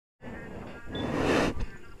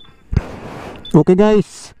Okay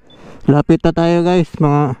guys, lapit na tayo guys,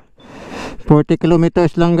 mga 40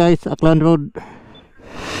 kilometers lang guys, Aklan Road.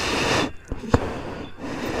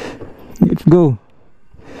 Let's go.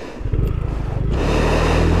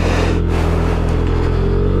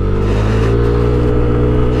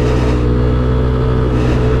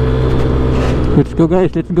 Let's go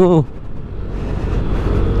guys, let's go.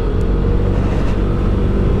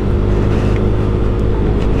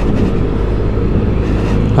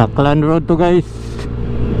 Aklan Road to guys.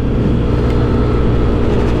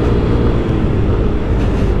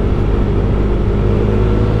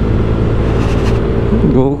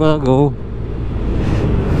 Go ka, go.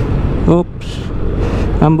 Oops.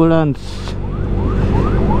 Ambulance.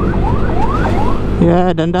 Yeah,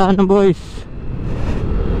 dandahan na boys.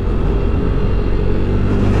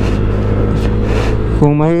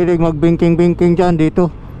 Kung mahilig magbinking-binking dyan, dito.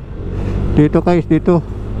 Dito guys, dito.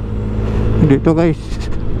 Dito guys.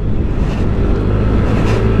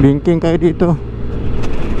 Binking kayo dito.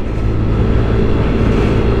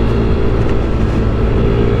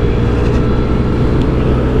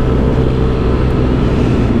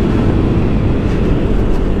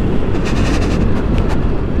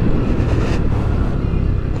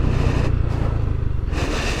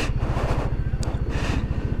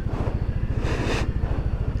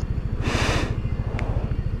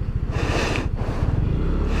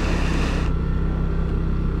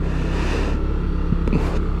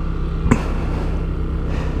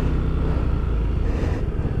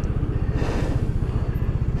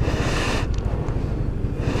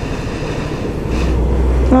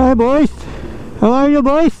 Hi boys, how are you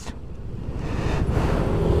boys?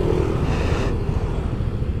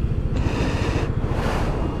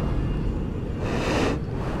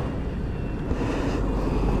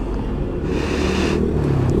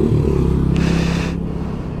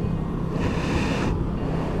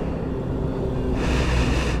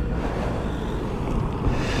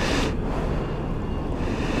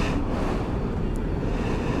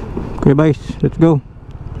 Okay boys, let's go.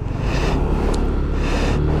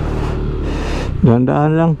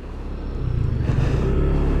 Dandaan lang.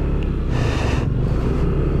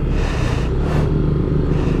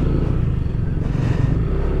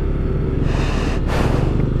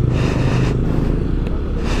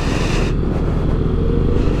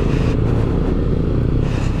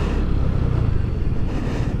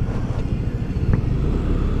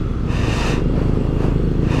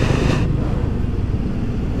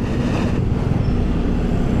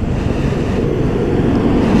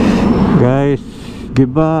 Guys,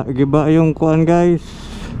 giba yung kuan guys,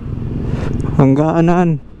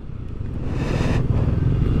 hanggaanan.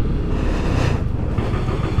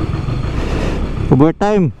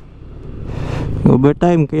 Overtime,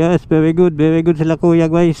 yes, very good sila kuya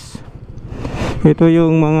guys. Ito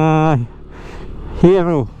yung mga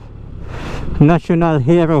hero, national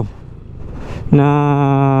hero na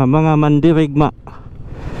mga mandirigma.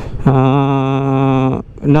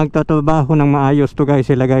 Nagtatrabaho ng maayos to guys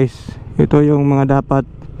sila guys. Ito yung mga dapat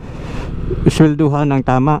swelduhan ng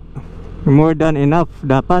tama, more than enough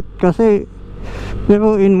dapat, kasi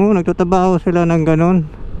biruin mo, nagtatrabaho sila ng ganon.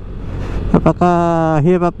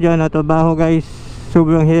 Napakahirap dyan na trabaho guys,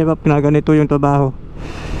 sobrang hirap na ganito yung trabaho.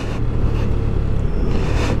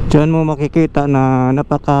 Dyan mo makikita na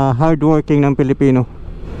napaka hardworking ng Pilipino.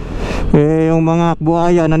 Yung mga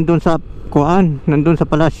buhaya nandun sa kuan, nandun sa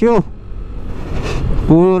palasyo,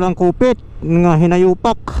 puro lang kupit nga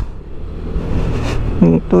hinayupak.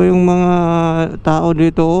 Ito yung mga tao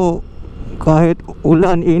dito, kahit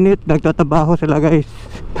ulan, init, nagtatrabaho sila guys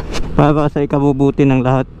para sa ikabubuti ng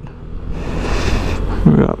lahat.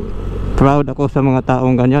 Proud ako sa mga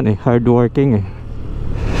taong ganyan hardworking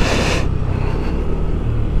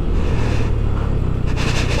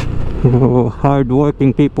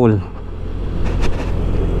hardworking people.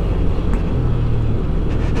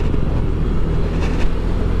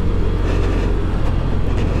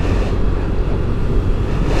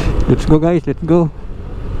 Let's go guys, let's go.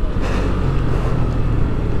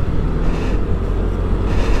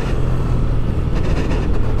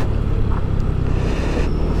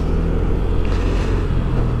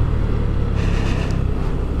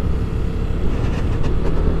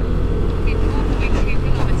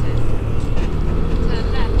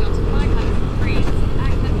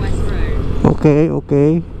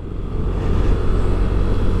 Okay.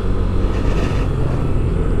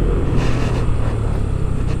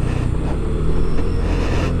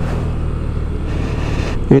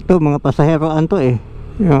 Ito mga pasaheroan to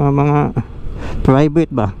yung mga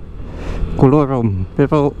private ba, kolorom,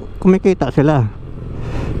 pero kumikita sila.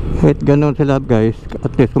 Kahit ganon sila guys,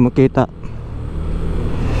 at least kumikita.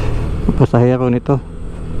 pasahero nito.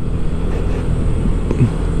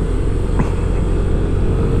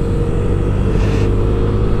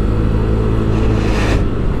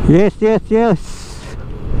 Yes, yes, yes.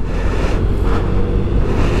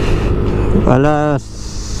 Alas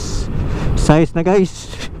size na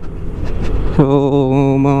guys. So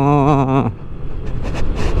mga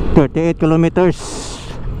 38 kilometers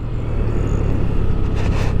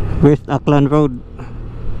West Aklan Road.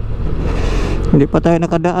 Hindi pa tayo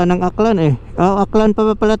nakadaan ng Aklan eh. Aklan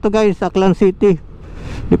pa pala to guys, Aklan City.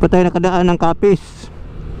 Hindi pa tayo nakadaan ng Capiz,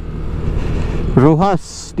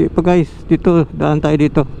 Rojas. Di pa guys, dito, daan tayo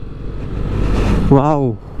dito.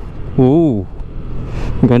 Wow. Oh,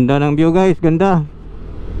 ganda ng view guys, ganda.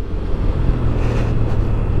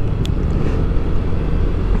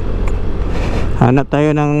 Hanap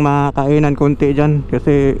tayo ng makakainan konti dyan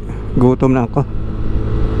kasi gutom na ako.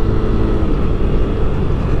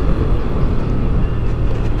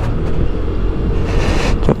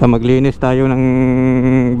 Tsaka maglinis tayo ng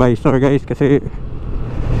visor guys kasi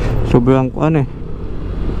sobrang kuan eh,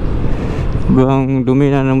 sobrang dumi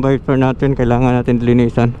na ng visor natin. Kailangan natin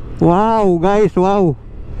linisan. Wow guys, wow.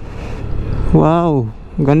 Wow,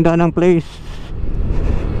 ganda ng place.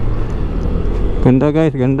 Ganda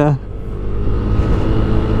guys, ganda.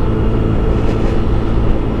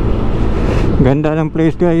 Ganda ng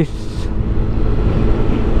place guys.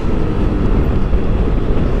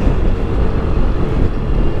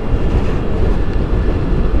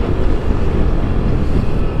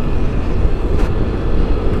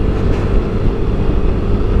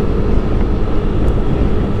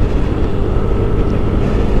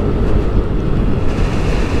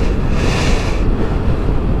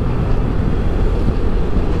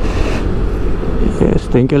 Yes,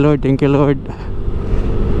 thank you Lord, thank you Lord.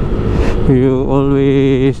 You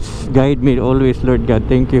always guide me, always Lord God,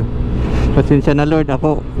 thank you. Pasensya na Lord,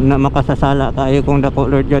 ako na makasasala kayo kong dako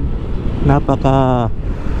Lord God.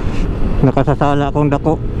 Nakasasala akong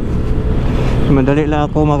dako. Madali lang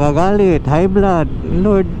ako magagalit, high blood.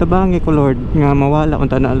 Lord, tabangi ko Lord, nga mawala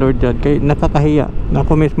unta na Lord God, kay nakakahiya.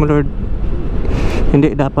 Ako mismo Lord,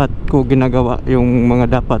 hindi dapat ko ginagawa yung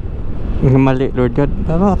mga dapat mali Lord God.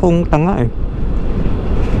 Para akong tanga eh.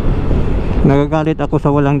 Nagagalit ako sa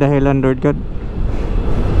walang dahilan Lord God.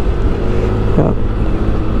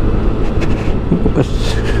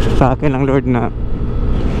 Sa akin lang Lord na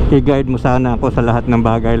i-guide mo sana ako sa lahat ng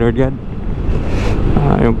bagay Lord God.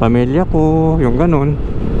 Yung pamilya ko, yung ganun.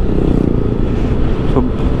 So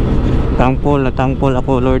thankful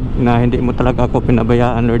ako Lord na hindi mo talaga ako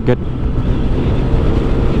pinabayaan Lord God.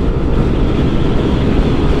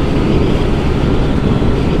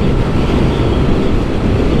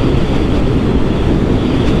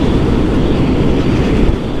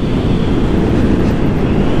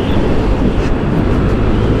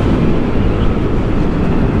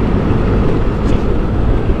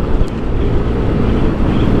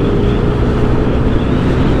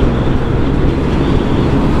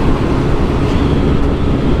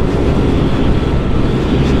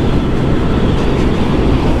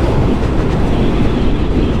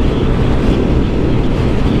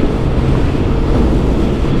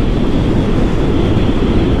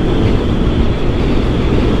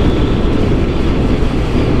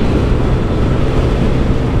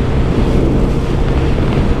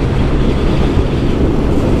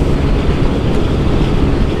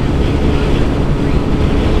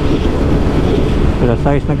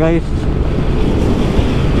 Size na guys.